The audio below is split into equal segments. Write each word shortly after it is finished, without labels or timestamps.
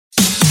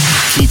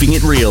Keeping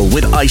it real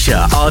with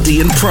Aisha,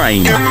 Ardy and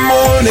Prane. Good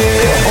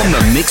morning. On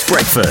the Mixed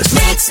Breakfast.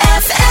 Mix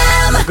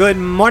FM. Good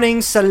morning,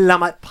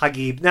 salamat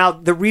pagi. Now,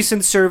 the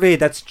recent survey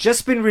that's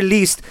just been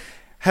released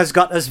has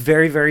got us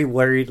very, very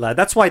worried, lad.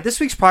 That's why this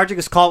week's project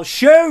is called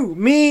Show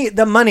Me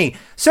the Money.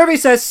 Survey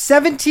says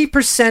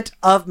 70%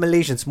 of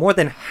Malaysians, more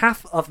than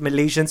half of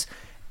Malaysians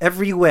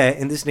everywhere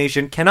in this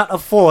nation, cannot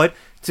afford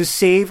to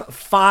save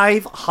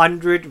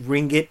 500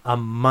 ringgit a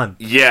month.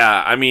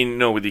 Yeah, I mean,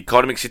 with the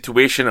economic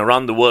situation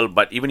around the world,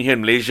 but even here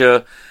in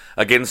Malaysia,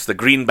 against the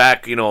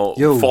greenback,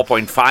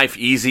 4.5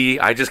 easy.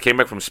 I just came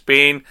back from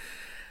Spain,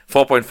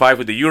 4.5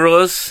 with the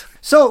euros.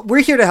 So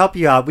we're here to help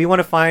you out. We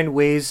want to find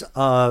ways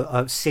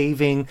of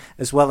saving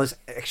as well as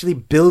actually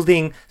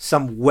building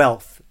some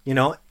wealth,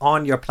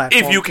 on your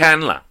platform. If you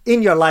can, lah.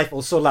 In your life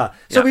also, lah.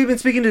 So Yeah. we've been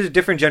speaking to the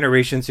different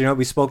generations.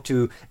 We spoke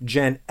to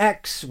Gen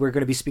X. We're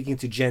going to be speaking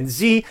to Gen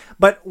Z.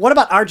 But what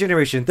about our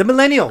generation, the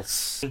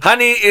Millennials?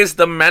 Hani is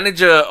the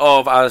manager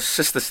of our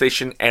sister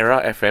station, Era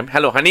FM.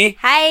 Hello, Hani.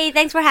 Hi,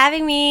 thanks for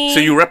having me.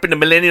 So you repping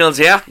the Millennials,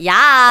 yeah?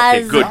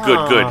 Yes. Okay,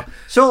 good.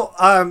 So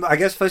I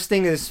guess first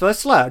thing is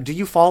first, lah. Do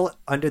you fall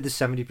under the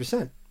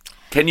 70%?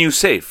 Can you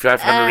save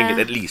 500 ringgit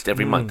at least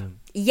every month?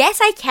 Yes,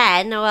 I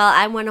can. Well,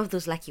 I'm one of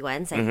those lucky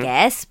ones, I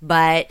guess.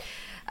 But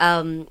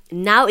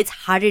now it's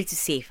harder to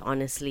save,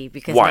 honestly,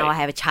 because Why? now I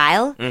have a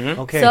child.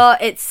 Okay. So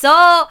it's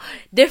so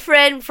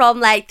different from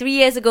like 3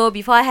 years ago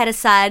before I had a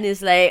son. It's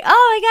like, oh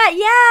my God,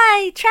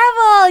 yeah,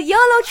 travel,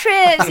 YOLO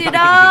trips,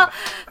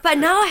 But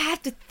now I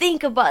have to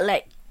think about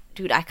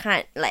dude, I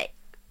can't,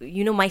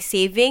 my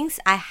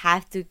savings, I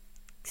have to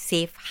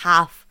save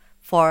half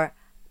for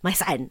my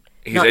son.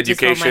 His not just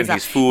for education, myself.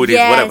 his food, his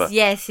whatever.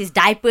 Yes, his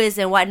diapers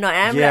and whatnot.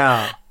 And I'm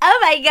Yeah. like, oh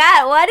my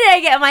God, what did I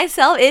get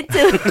myself into?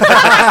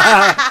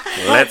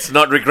 Let's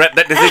not regret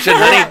that decision,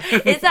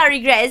 Hani. It's not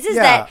regret. It's just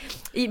Yeah.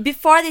 that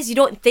before this, you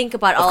don't think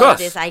about all course, of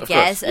this, I of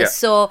guess. course, yeah.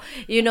 So,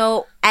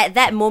 at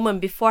that moment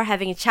before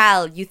having a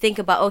child, you think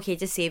about, okay,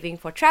 just saving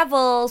for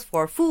travels,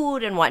 for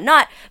food and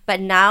whatnot. But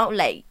now,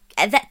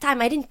 at that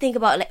time, I didn't think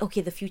about,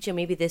 okay, the future,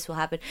 maybe this will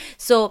happen.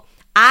 So,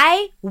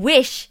 I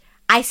wish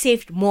I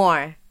saved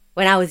more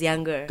when I was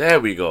younger.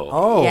 There we go.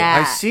 Oh, Yeah.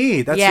 I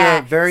see. That's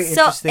a very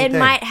interesting So it thing.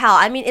 might help.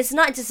 I mean, it's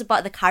not just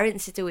about the current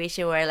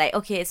situation where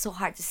okay, it's so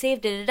hard to save,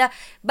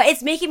 but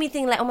it's making me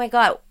think oh my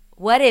God,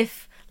 what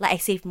if I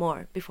saved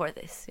more before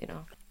this,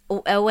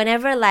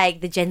 Whenever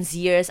the Gen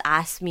Zers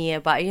ask me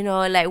about,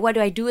 what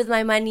do I do with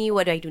my money?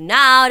 What do I do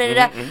now?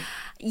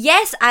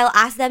 Yes, I'll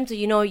ask them to,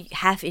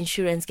 have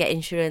insurance, get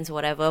insurance,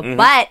 whatever.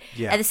 But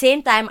Yeah. at the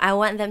same time, I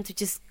want them to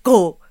just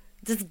go.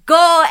 Just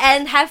go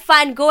and have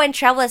fun. Go and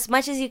travel as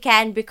much as you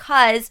can,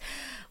 because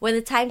when the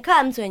time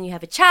comes, when you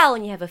have a child,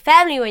 when you have a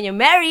family, when you're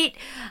married,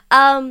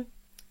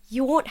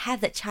 you won't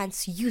have that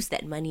chance to use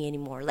that money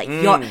anymore.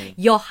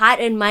 Your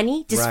hard-earned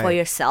money just for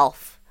Right.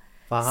 yourself.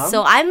 Faham?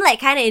 So I'm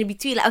kind of in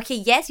between. Okay,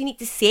 yes, you need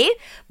to save,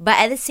 but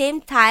at the same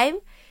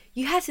time,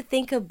 you have to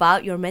think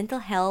about your mental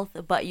health,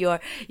 about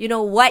your,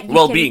 what you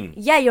Well-being.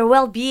 your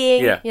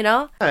well-being. Yeah.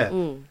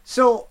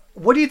 So,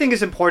 what do you think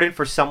is important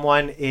for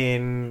someone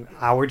in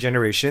our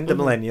generation, the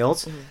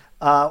millennials,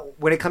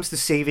 when it comes to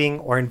saving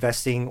or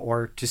investing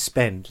or to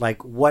spend?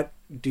 What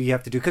do you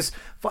have to do? Because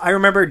I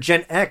remember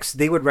Gen X,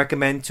 they would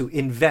recommend to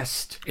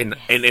invest In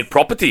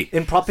property.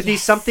 in property,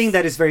 something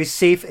that is very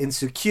safe and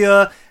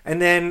secure.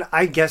 And then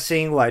I'm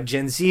guessing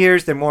Gen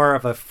Zers, they're more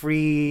of a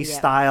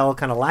freestyle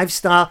kind of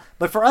lifestyle.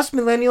 But for us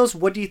millennials,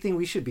 what do you think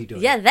we should be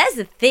doing? Yeah, that's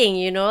the thing,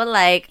 in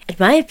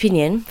my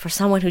opinion, for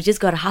someone who just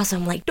got a house,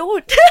 I'm like,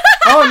 don't.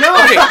 Oh, no.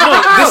 Okay,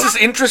 no, this is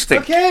interesting.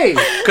 Okay.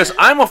 Because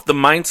I'm of the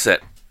mindset,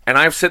 and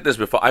I've said this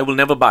before, I will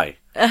never buy.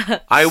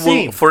 I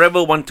Same. will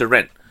forever want to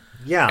rent.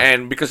 Yeah.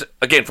 And because,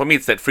 again, for me,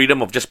 it's that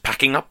freedom of just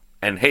packing up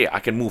and, hey, I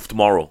can move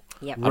tomorrow.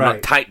 Yep. I'm Right.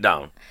 not tied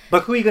down.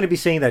 But who are you going to be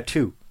saying that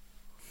to?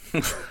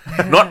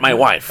 Not my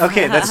wife.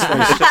 Okay, that's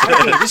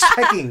just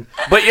checking.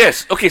 But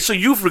yes, okay, so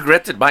you've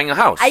regretted buying a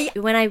house.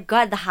 When I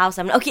got the house,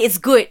 I'm like, okay, it's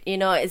good.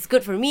 It's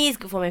good for me. It's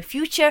good for my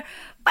future.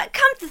 But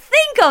come to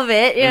think of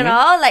it,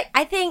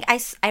 I think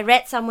I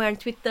read somewhere on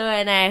Twitter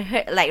and I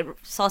heard,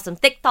 saw some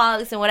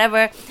TikToks and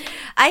whatever.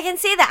 I can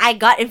say that I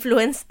got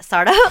influenced,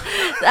 sort of,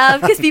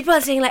 because people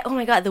are saying oh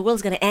my God, the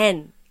world's gonna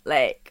end.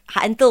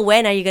 Until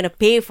when are you gonna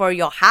pay for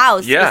your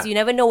house? Yeah. Because you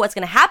never know what's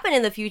gonna happen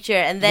in the future,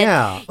 and then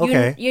Yeah,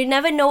 okay. you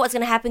never know what's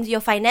gonna happen to your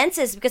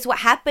finances. Because what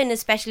happened,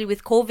 especially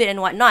with COVID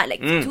and whatnot,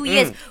 for 2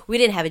 years we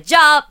didn't have a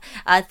job.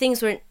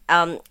 Things weren't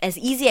as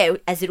easy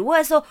as it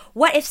was. So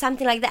what if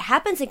something like that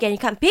happens again? You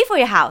can't pay for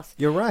your house.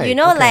 You're right,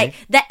 Like okay.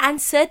 that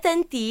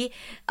uncertainty.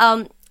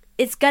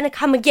 It's gonna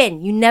come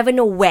again. You never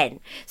know when.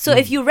 So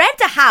if you rent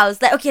a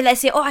house, okay,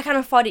 let's say, I can't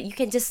afford it. You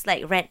can just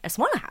rent a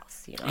smaller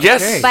house.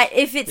 Yes. Okay. But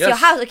if it's your Yes.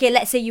 house, okay,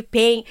 let's say you've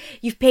paid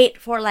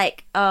for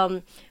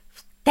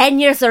 10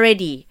 years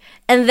already,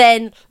 and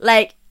then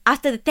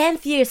after the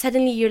 10th year,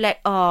 suddenly you're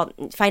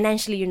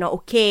financially you're not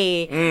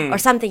okay, or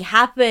something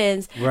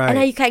happens, Right. and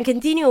now you can't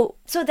continue.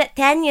 So that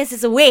 10 years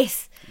is a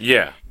waste.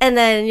 Yeah. And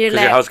then you're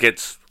Because your house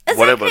gets exactly.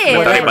 whatever.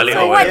 kena tarik balik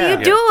So or what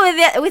whatever. do you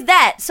do with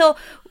that? So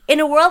in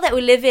a world that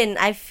we live in,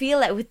 I feel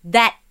like with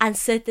that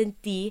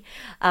uncertainty,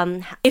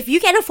 if you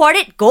can afford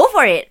it, go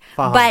for it.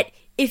 But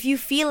if you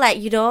feel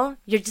like, you're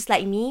just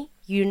like me,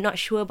 you're not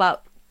sure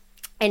about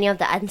any of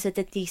the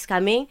uncertainties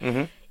coming,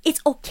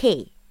 it's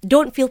okay.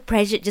 Don't feel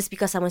pressured just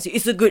because someone says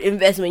it's a good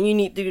investment, you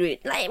need to do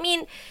it. Like, I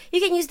mean, you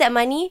can use that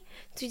money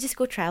to just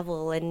go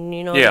travel and,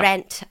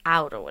 rent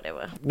out or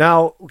whatever.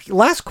 Now,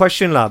 last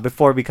question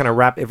before we kind of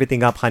wrap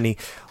everything up, Hani.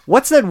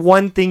 What's that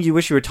one thing you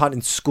wish you were taught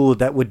in school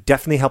that would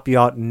definitely help you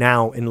out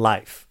now in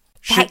life?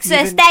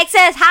 Taxes!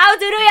 How to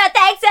do your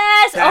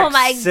taxes! Oh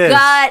my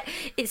God.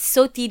 It's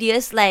so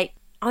tedious. Like,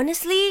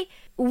 honestly,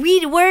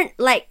 we weren't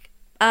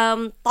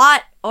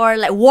taught or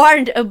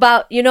warned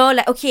about,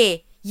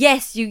 okay,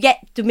 yes, you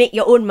get to make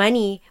your own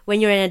money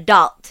when you're an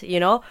adult,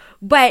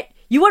 but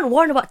you weren't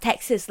warned about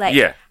taxes,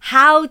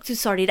 how to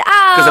sort it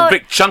out. Because a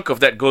big chunk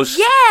of that goes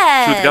to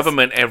the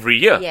government every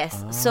year.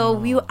 Yes, so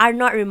we are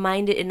not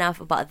reminded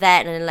enough about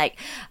that, and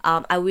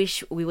I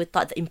wish we were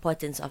taught the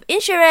importance of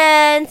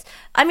insurance.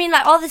 I mean,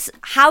 all this,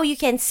 how you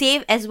can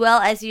save as well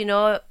as,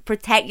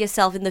 protect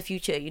yourself in the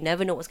future. You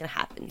never know what's going to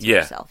happen to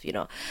yourself,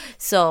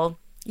 So,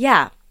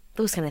 yeah.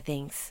 Those kind of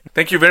things.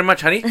 Thank you very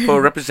much, Hani,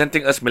 for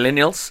representing us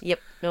millennials. Yep,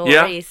 no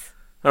worries.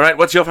 All right,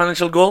 what's your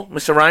financial goal,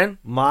 Mr. Ryan?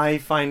 My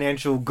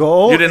financial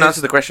goal You didn't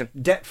answer the question.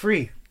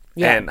 Debt-free.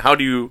 Yeah. And how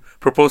do you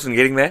propose in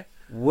getting there?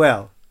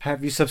 Well,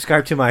 have you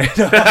subscribed to my...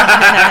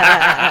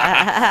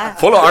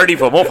 Follow Artie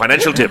for more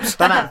financial tips.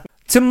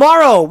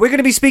 Tomorrow, we're going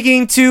to be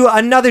speaking to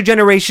another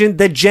generation,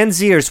 the Gen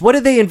Zers. What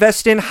do they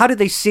invest in? How do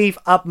they save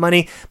up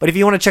money? But if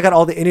you want to check out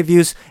all the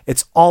interviews,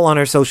 it's all on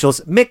our socials,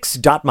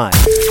 mix.my.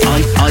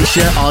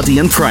 Aisha, Artie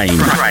and Prane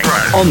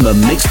on the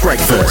Mixed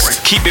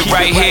Breakfast. Keep it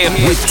right here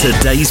with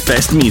today's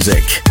best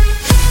music.